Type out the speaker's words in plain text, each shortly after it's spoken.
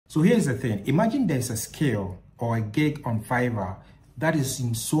So here's the thing. Imagine there's a skill or a gig on Fiverr that is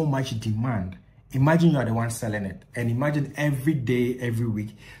in so much demand. Imagine you are the one selling it. And imagine every day, every week,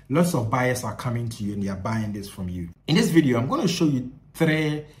 lots of buyers are coming to you and they are buying this from you. In this video, I'm going to show you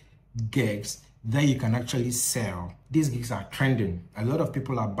 3 gigs that you can actually sell. These gigs are trending. A lot of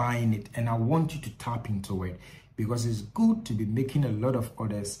people are buying it, and I want you to tap into it because it's good to be making a lot of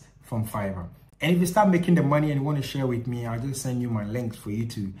orders from Fiverr. And if you start making the money and you want to share with me, I'll just send you my links for you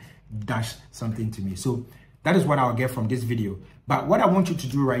to dash something to me. So that is what I'll get from this video. But what I want you to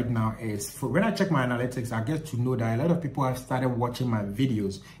do right now is, when I check my analytics, I get to know that a lot of people have started watching my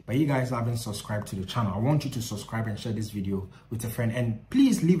videos, but you guys haven't subscribed to the channel. I want you to subscribe and share this video with a friend. And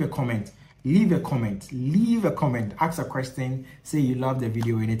please leave a comment. Leave a comment, ask a question, say you love the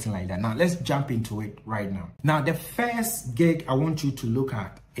video, anything like that. Now let's jump into it right now. Now the first gig I want you to look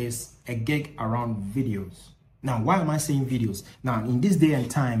at is a gig around videos. Now why am I saying videos? Now in this day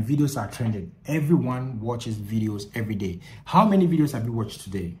and time, videos are trending. Everyone watches videos every day. How many videos have you watched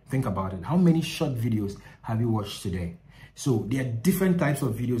today? Think about it. How many short videos have you watched today? So there are different types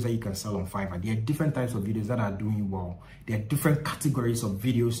of videos that you can sell on Fiverr. There are different types of videos that are doing well. There are different categories of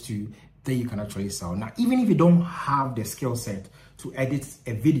videos too that you can actually sell. Now, even if you don't have the skill set to edit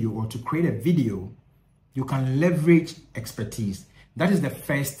a video or to create a video, you can leverage expertise. That is the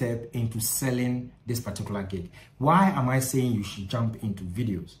first step into selling this particular gig. Why am I saying you should jump into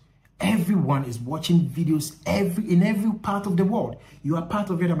videos? Everyone is watching videos in every part of the world. You are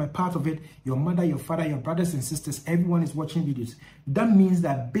part of it, I'm a part of it. Your mother, your father, your brothers and sisters, everyone is watching videos. That means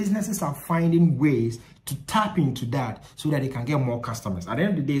that businesses are finding ways to tap into that so that they can get more customers. At the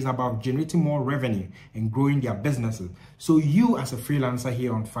end of the day, it's about generating more revenue and growing their businesses. So you as a freelancer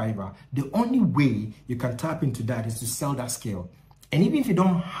here on Fiverr, the only way you can tap into that is to sell that skill. And even if you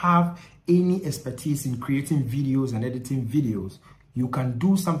don't have any expertise in creating videos and editing videos, you can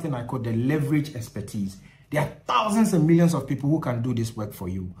do something I call the leverage expertise. There are thousands and millions of people who can do this work for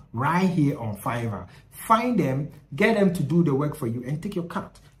you right here on Fiverr. Find them, get them to do the work for you, and take your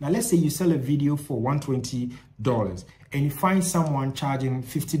cut. Now, let's say you sell a video for $120 and you find someone charging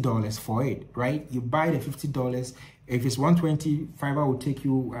 $50 for it, right? You buy the $50. If it's $120, Fiverr will take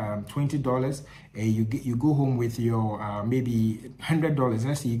you $20. You go home with your maybe $100.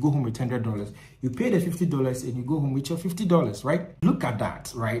 Let's say you go home with $100. You pay the $50 and you go home with your $50, right? Look at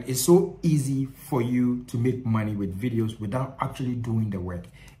that, right? It's so easy for you to make money with videos without actually doing the work.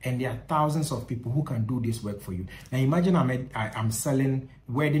 And there are thousands of people who can do this work for you. Now imagine I'm selling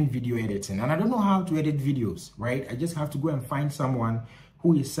wedding video editing, and I don't know how to edit videos, right? I just have to go and find someone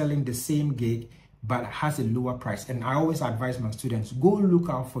who is selling the same gig but has a lower price. And I always advise my students, go look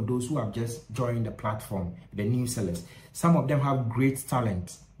out for those who have just joined the platform, the new sellers. Some of them have great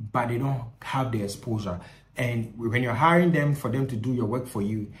talent, but they don't have the exposure. And when you're hiring them for them to do your work for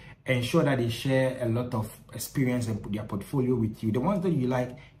you, ensure that they share a lot of experience and put their portfolio with you. The ones that you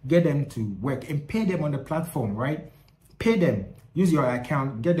like, get them to work and pay them on the platform, right? Pay them, use your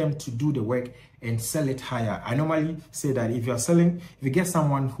account, get them to do the work and sell it higher. I normally say that if you get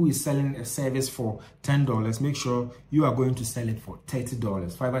someone who is selling a service for $10, make sure you are going to sell it for $30.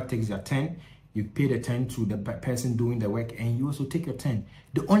 Fiverr takes your 10, you pay the 10 to the person doing the work, and you also take your 10.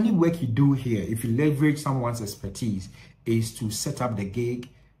 The only work you do here, if you leverage someone's expertise, is to set up the gig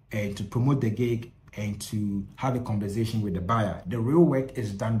and to promote the gig and to have a conversation with the buyer. The real work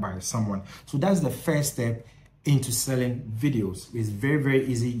is done by someone. So that's the first step into selling videos. It's very, very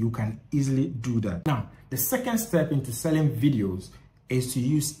easy. You can easily do that. Now, the second step into selling videos is to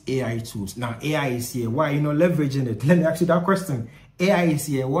use AI tools. Now, AI is here. Why are you not leveraging it? Let me ask you that question. AI is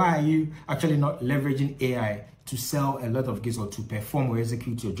here. Why are you actually not leveraging AI to sell a lot of gigs or to perform or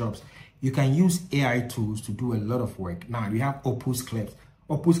execute your jobs? You can use AI tools to do a lot of work. Now, we have Opus Clip.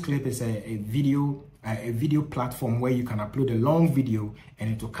 Opus Clip is a video platform where you can upload a long video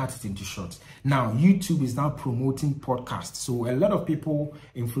and it will cut it into shorts. Now, YouTube is now promoting podcasts. So a lot of people,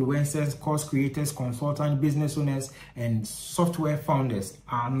 influencers, course creators, consultants, business owners, and software founders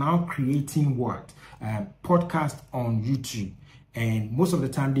are now creating what? Podcasts on YouTube. And most of the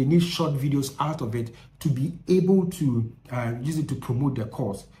time, they need short videos out of it to be able to use it to promote the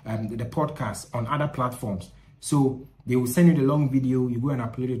course, the podcast on other platforms. So they will send you the long video, you go and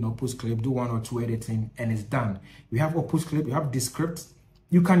upload it in Opus Clip, do 1 or 2 editing, and it's done. We have Opus Clip, we have Descript.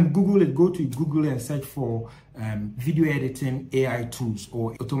 You can Google it, go to Google and search for video editing AI tools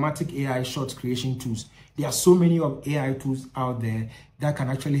or automatic AI short creation tools. There are so many of AI tools out there that can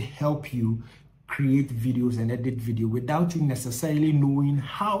actually help you create videos and edit video without you necessarily knowing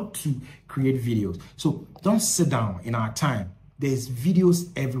how to create videos. So don't sit down in our time. There's videos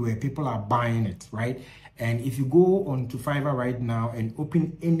everywhere. People are buying it, right? And if you go onto Fiverr right now and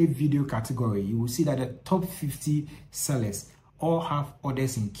open any video category, you will see that the top 50 sellers all have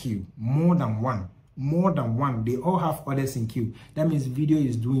orders in queue, more than one. They all have orders in queue. That means video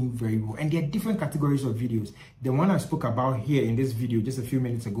is doing very well. And there are different categories of videos. The one I spoke about here in this video just a few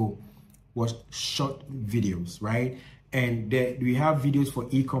minutes ago was short videos, right? And we have videos for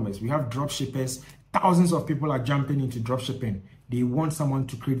e-commerce. We have drop shippers. Thousands of people are jumping into drop shipping. They want someone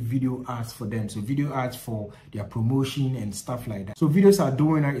to create video ads for them. So video ads for their promotion and stuff like that. So videos are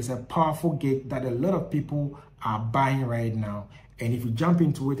doing that. It's a powerful gig that a lot of people are buying right now. And if you jump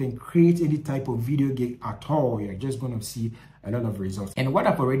into it and create any type of video gig at all, you're just going to see a lot of results. And what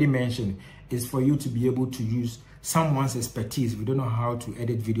I've already mentioned is for you to be able to use someone's expertise if you don't know how to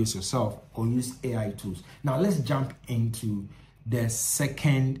edit videos yourself or use AI tools. Now let's jump into the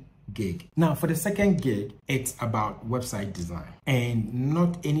second gig. Now for the second gig, it's about website design, and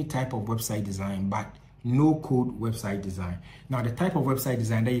not any type of website design, but no code website design. Now the type of website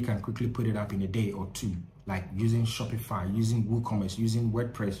design that you can quickly put it up in a day or two, like using Shopify, using WooCommerce, using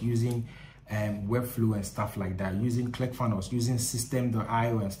WordPress, using Webflow and stuff like that, using ClickFunnels, using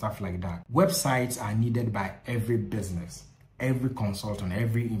System.io and stuff like that. Websites are needed by every business, every consultant,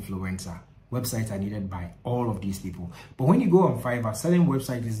 every influencer. Websites are needed by all of these people. But when you go on Fiverr, selling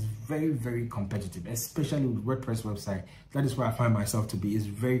website is very, very competitive, especially with WordPress website. That is where I find myself to be. It's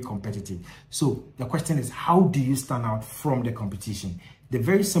very competitive. So the question is, how do you stand out from the competition? The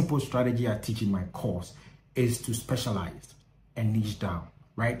very simple strategy I teach in my course is to specialize and niche down,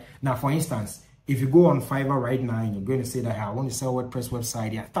 right? Now, for instance, if you go on Fiverr right now and you're going to say that, hey, I want to sell WordPress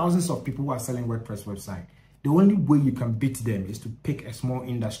website, there are thousands of people who are selling WordPress website. The only way you can beat them is to pick a small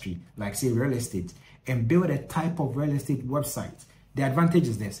industry, like say real estate, and build a type of real estate website. The advantage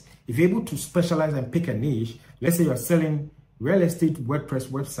is this: if you're able to specialize and pick a niche, let's say you're selling real estate WordPress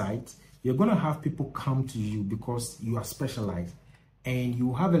websites, you're going to have people come to you because you are specialized. And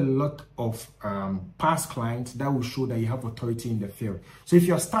you have a lot of past clients that will show that you have authority in the field. So if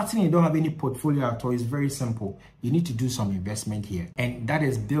you're starting and you don't have any portfolio at all, it's very simple. You need to do some investment here. And that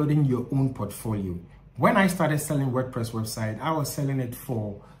is building your own portfolio. When I started selling WordPress website, I was selling it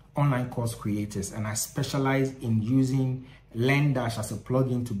for online course creators, and I specialized in using LearnDash as a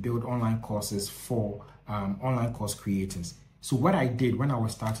plugin to build online courses for online course creators. So what I did when I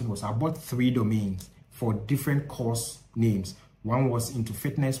was starting was I bought 3 domains for different course names. One was into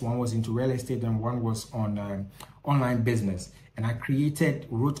fitness, one was into real estate, and one was on online business. And I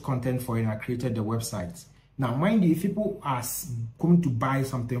wrote content for it, and I created the websites. Now, mind you, if people are going to buy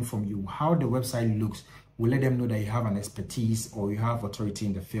something from you, how the website looks will let them know that you have an expertise or you have authority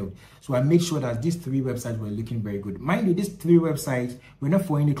in the field. So I make sure that these 3 websites were looking very good. Mind you, these 3 websites were not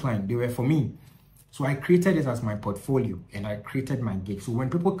for any client, they were for me. So I created it as my portfolio and I created my gig. So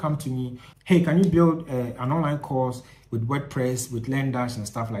when people come to me, hey, can you build an online course with WordPress, with LearnDash and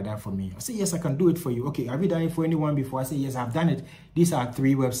stuff like that for me? I say, yes, I can do it for you. Okay, have you done it for anyone before? I say, yes, I've done it. These are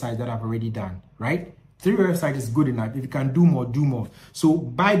 3 websites that I've already done, right? 3 websites is good enough. If you can do more, do more. So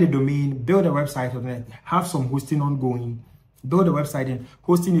buy the domain, build a website on it, have some hosting ongoing, build a website. In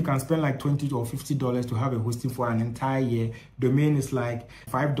hosting, you can spend like $20 or $50 to have a hosting for an entire year. Domain is like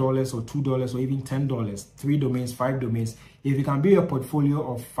 $5 or $2 or even $10. 3 domains, 5 domains. If you can build a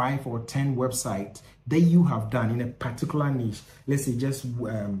portfolio of 5 or 10 websites that you have done in a particular niche, let's say just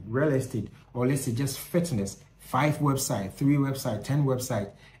real estate, or let's say just fitness, 5 websites, 3 websites, 10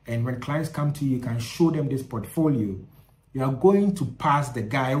 websites. And when clients come to you, you can show them this portfolio. You are going to pass the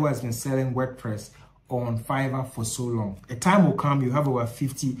guy who has been selling WordPress on Fiverr for so long. A time will come, you have over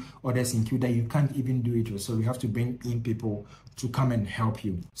 50 orders in queue that you can't even do it. So you have to bring in people to come and help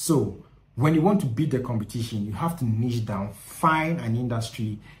you. So when you want to beat the competition, you have to niche down, find an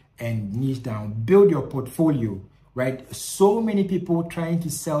industry and niche down, build your portfolio, right? So many people trying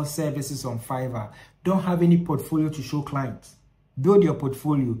to sell services on Fiverr don't have any portfolio to show clients. Build your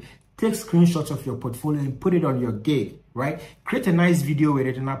portfolio, take screenshots of your portfolio and put it on your gig, right? Create a nice video with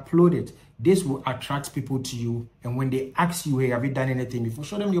it and upload it. This will attract people to you. And when they ask you, hey, have you done anything before?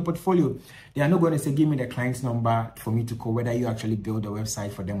 Show them your portfolio. They are not going to say, give me the client's number for me to call, whether you actually build a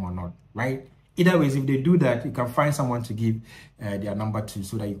website for them or not, right? Either ways, if they do that, you can find someone to give their number to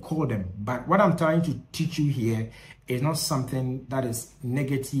so that you call them. But what I'm trying to teach you here is not something that is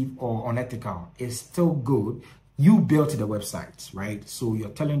negative or unethical. It's still good. You built the website, right? So you're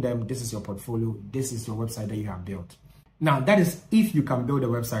telling them this is your portfolio, this is your website that you have built. Now, that is if you can build a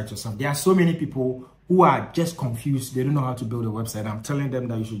website yourself. There are so many people who are just confused. They don't know how to build a website. I'm telling them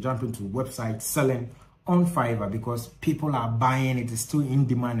that you should jump into website selling on Fiverr because people are buying it. It's still in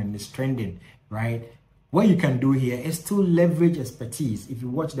demand and it's trending, right? What you can do here is to leverage expertise. If you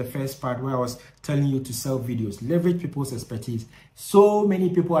watch the first part where I was telling you to sell videos, leverage people's expertise. So many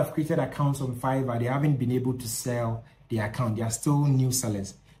people have created accounts on Fiverr. They haven't been able to sell their account. They are still new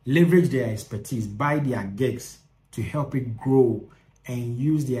sellers. Leverage their expertise, buy their gigs to help it grow, and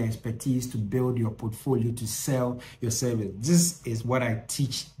use their expertise to build your portfolio to sell your service. This is what I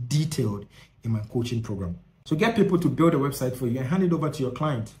teach detailed in my coaching program. So get people to build a website for you and hand it over to your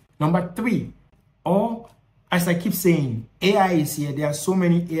client. Number 3, or as I keep saying, AI is here. There are so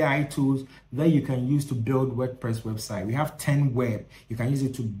many AI tools that you can use to build WordPress website. We have 10 web. You can use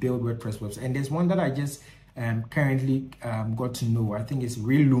it to build WordPress website. And there's one that I just currently got to know. I think it's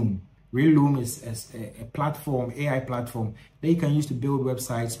Reloom. Reloom is a platform, AI platform that you can use to build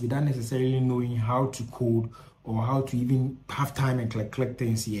websites without necessarily knowing how to code or how to even have time and click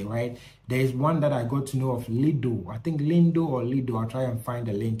things here, right? There is one that I got to know of, Lido. I think Lindo or Lido. I'll try and find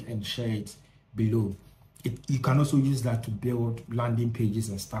the link and share it below. You can also use that to build landing pages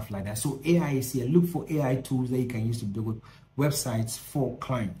and stuff like that. So AI is here. Look for AI tools that you can use to build websites for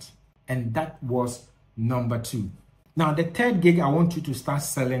clients. And that was number 2. Now, the 3rd gig I want you to start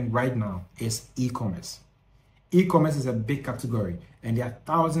selling right now is e-commerce. E-commerce is a big category, and there are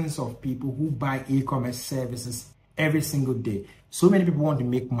thousands of people who buy e-commerce services every single day. So many people want to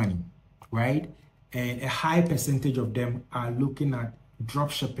make money, right? And a high percentage of them are looking at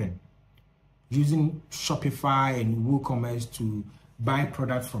drop shipping, using Shopify and WooCommerce to buy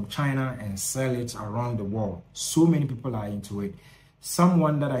products from China and sell it around the world. So many people are into it.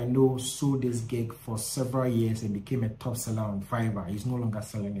 Someone that I know sold this gig for several years and became a top seller on Fiverr. He's no longer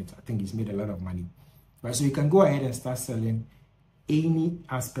selling it. I think he's made a lot of money. Right? So you can go ahead and start selling any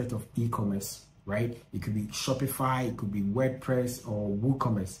aspect of e-commerce, right? It could be Shopify, it could be WordPress or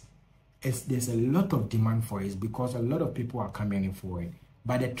WooCommerce. There's a lot of demand for it because a lot of people are coming in for it.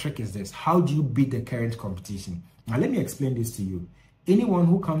 But the trick is this: how do you beat the current competition? Now let me explain this to you. Anyone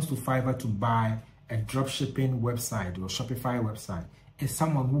who comes to Fiverr to buy a dropshipping website or Shopify website is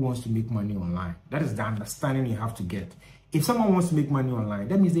someone who wants to make money online. That is the understanding you have to get. If someone wants to make money online,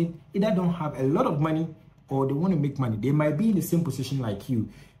 that means they either don't have a lot of money or they want to make money. They might be in the same position like you.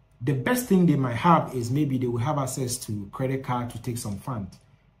 The best thing they might have is maybe they will have access to credit card to take some funds.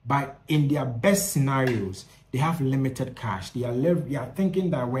 But in their best scenarios, they have limited cash. They are thinking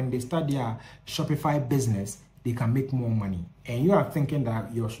that when they start their Shopify business, they can make more money. And you are thinking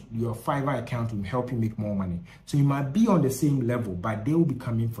that your Fiverr account will help you make more money. So you might be on the same level, but they will be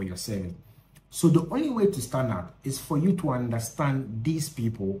coming for your service. So the only way to stand out is for you to understand these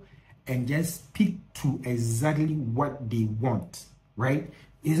people and just speak to exactly what they want, right?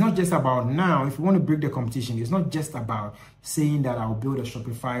 It's not just about now, if you want to break the competition, it's not just about saying that I'll build a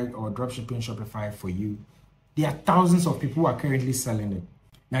Shopify or dropshipping Shopify for you. There are thousands of people who are currently selling it.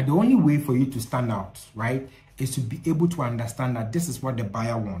 Now, the only way for you to stand out, right, is to be able to understand that this is what the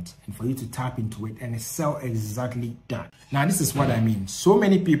buyer wants and for you to tap into it and sell exactly that. Now, this is what I mean. So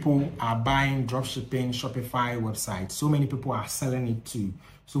many people are buying dropshipping Shopify websites. So many people are selling it too.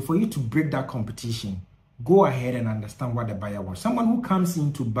 So for you to break that competition, go ahead and understand what the buyer wants. Someone who comes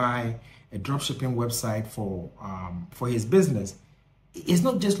in to buy a dropshipping website for his business, it's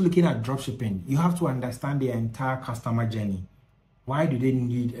not just looking at dropshipping. You have to understand their entire customer journey. Why do they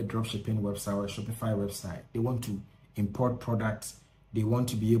need a dropshipping website or a Shopify website? They want to import products. They want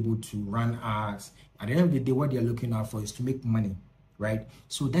to be able to run ads. At the end of the day, what they're looking out for is to make money, right?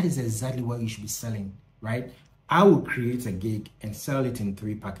 So that is exactly what you should be selling, right? I will create a gig and sell it in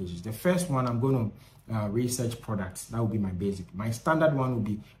 3 packages. The first one, I'm going to research products. That will be my basic. My standard one will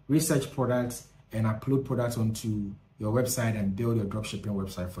be research products and upload products onto your website and build your dropshipping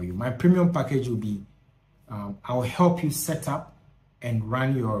website for you. My premium package will be, I'll help you set up and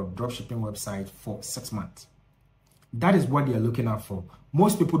run your dropshipping website for 6 months. That is what they're looking out for.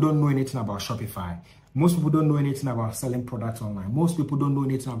 Most people don't know anything about Shopify. Most people don't know anything about selling products online. Most people don't know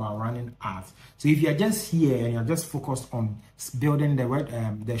anything about running ads. So if you're just here and you're just focused on building the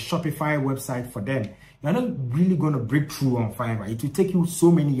Shopify website for them, you're not really going to break through on Fiverr. It will take you so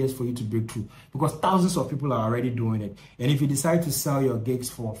many years for you to break through because thousands of people are already doing it. And if you decide to sell your gigs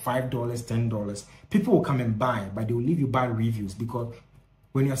for $5, $10, people will come and buy, but they will leave you bad reviews because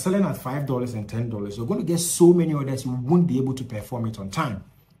when you're selling at $5 and $10, you're going to get so many orders, you won't be able to perform it on time.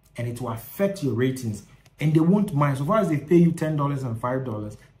 And it will affect your ratings. And they won't mind. So far as they pay you $10 and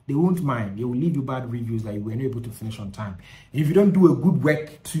 $5, They won't mind. They will leave you bad reviews that you were not able to finish on time. And if you don't do a good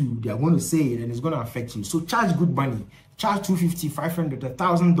work too, they are going to say it and it's going to affect you. So charge good money. Charge $250, $500,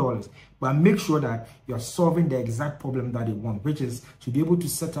 $1,000. But make sure that you're solving the exact problem that they want, which is to be able to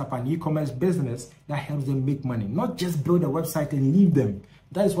set up an e-commerce business that helps them make money. Not just build a website and leave them.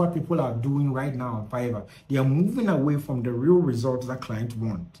 That is what people are doing right now on Fiverr. They are moving away from the real results that clients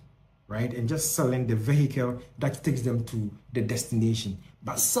want, right? And just selling the vehicle that takes them to the destination.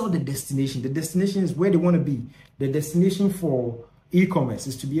 But sell the destination. The destination is where they want to be. The destination for e-commerce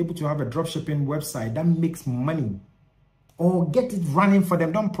is to be able to have a dropshipping website that makes money. Or get it running for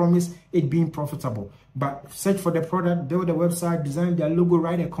them. Don't promise it being profitable. But search for the product, build a website, design their logo,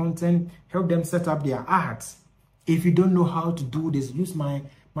 write their content, help them set up their ads. If you don't know how to do this, use my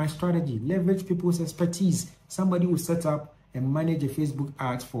strategy. Leverage people's expertise. Somebody will set up and manage a Facebook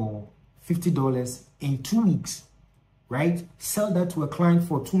ad for $50 in 2 weeks, right? Sell that to a client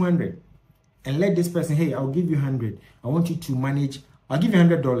for $200 and let this person, hey, I'll give you $100. I want you to manage, I'll give you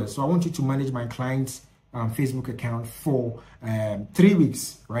 $100. So I want you to manage my client's Facebook account for 3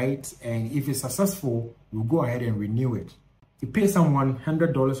 weeks, right? And if it's successful, we'll go ahead and renew it. You pay someone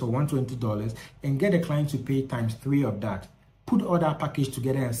 $100 or $120 and get a client to pay times 3 of that. Put all that package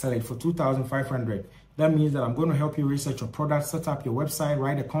together and sell it for $2,500. That means that I'm going to help you research your product, set up your website,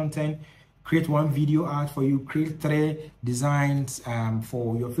 write the content, create 1 video ad for you, create 3 designs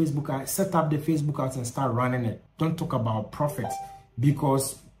for your Facebook ad, set up the Facebook ads and start running it. Don't talk about profits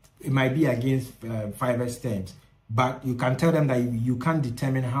because it might be against Fiverr's terms, but you can tell them that you can't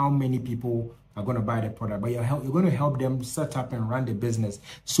determine how many people are going to buy the product, but you're going to help them set up and run the business.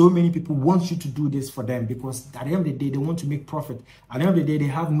 So many people want you to do this for them because at the end of the day, they want to make profit. At the end of the day, they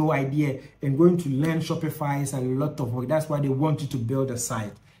have no idea and going to learn Shopify is a lot of work. That's why they want you to build a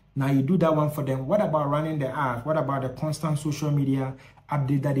site. Now you do that one for them. What about running the ad? What about the constant social media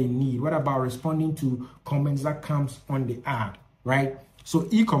update that they need? What about responding to comments that comes on the ad, right? So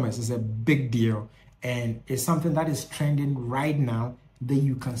e-commerce is a big deal and it's something that is trending right now that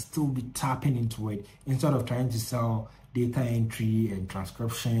you can still be tapping into it instead of trying to sell data entry and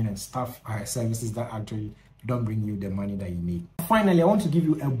transcription and stuff, services that actually don't bring you the money that you need. Finally, I want to give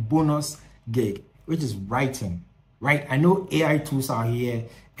you a bonus gig, which is writing, right? I know AI tools are here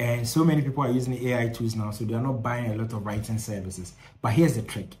and so many people are using the AI tools now, so they are not buying a lot of writing services. But here's the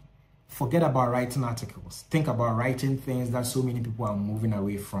trick. Forget about writing articles. Think about writing things that so many people are moving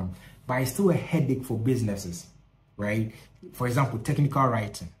away from. But it's still a headache for businesses, right? For example, technical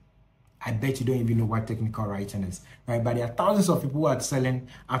writing. I bet you don't even know what technical writing is, right? But there are thousands of people who are selling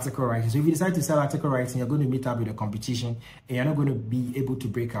article writing. So if you decide to sell article writing, you're going to meet up with a competition and you're not going to be able to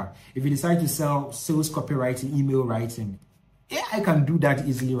break out. If you decide to sell sales copywriting, email writing, yeah, I can do that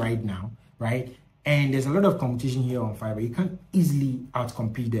easily right now, right? And there's a lot of competition here on Fiverr. You can't easily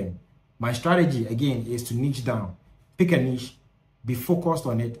outcompete them. My strategy, again, is to niche down. Pick a niche, be focused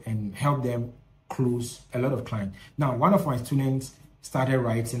on it, and help them close a lot of clients. Now, one of my students started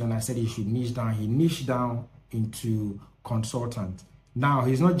writing, and I said he should niche down. He niched down into consultant. Now,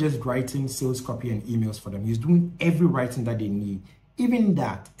 he's not just writing sales copy and emails for them. He's doing every writing that they need. Even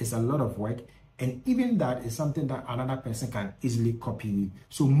that is a lot of work, and even that is something that another person can easily copy you.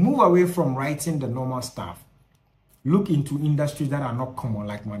 So move away from writing the normal stuff. Look into industries that are not common,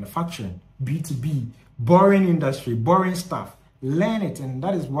 like manufacturing, B2B, boring industry, boring stuff. Learn it, and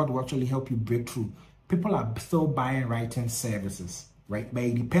that is what will actually help you break through. People are still buying writing services, right? But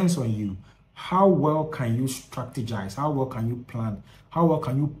it depends on you. How well can you strategize? How well can you plan? How well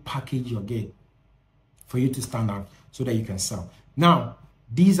can you package your gig for you to stand out so that you can sell? Now,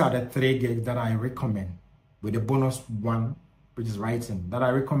 these are the 3 gigs that I recommend with the bonus one, which is writing, that I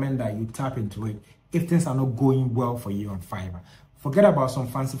recommend that you tap into it if things are not going well for you on Fiverr. Forget about some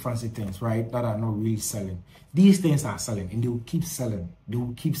fancy things, right, that are not really selling. These things are selling and they will keep selling. They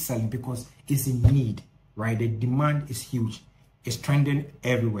will keep selling because it's in need, right? The demand is huge. It's trending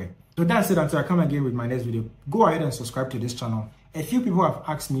everywhere. So that's it. Until I come again with my next video, go ahead and subscribe to this channel. A few people have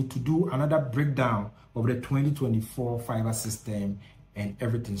asked me to do another breakdown of the 2024 Fiverr system and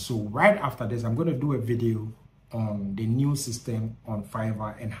everything. So right after this, I'm going to do a video on the new system on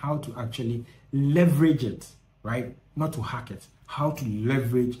Fiverr and how to actually leverage it, right? Not to hack it, how to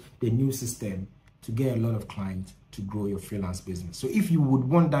leverage the new system to get a lot of clients to grow your freelance business. So if you would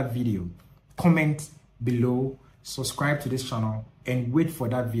want that video, comment below, subscribe to this channel, and wait for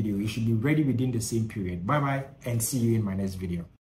that video. It should be ready within the same period. Bye bye, and see you in my next video.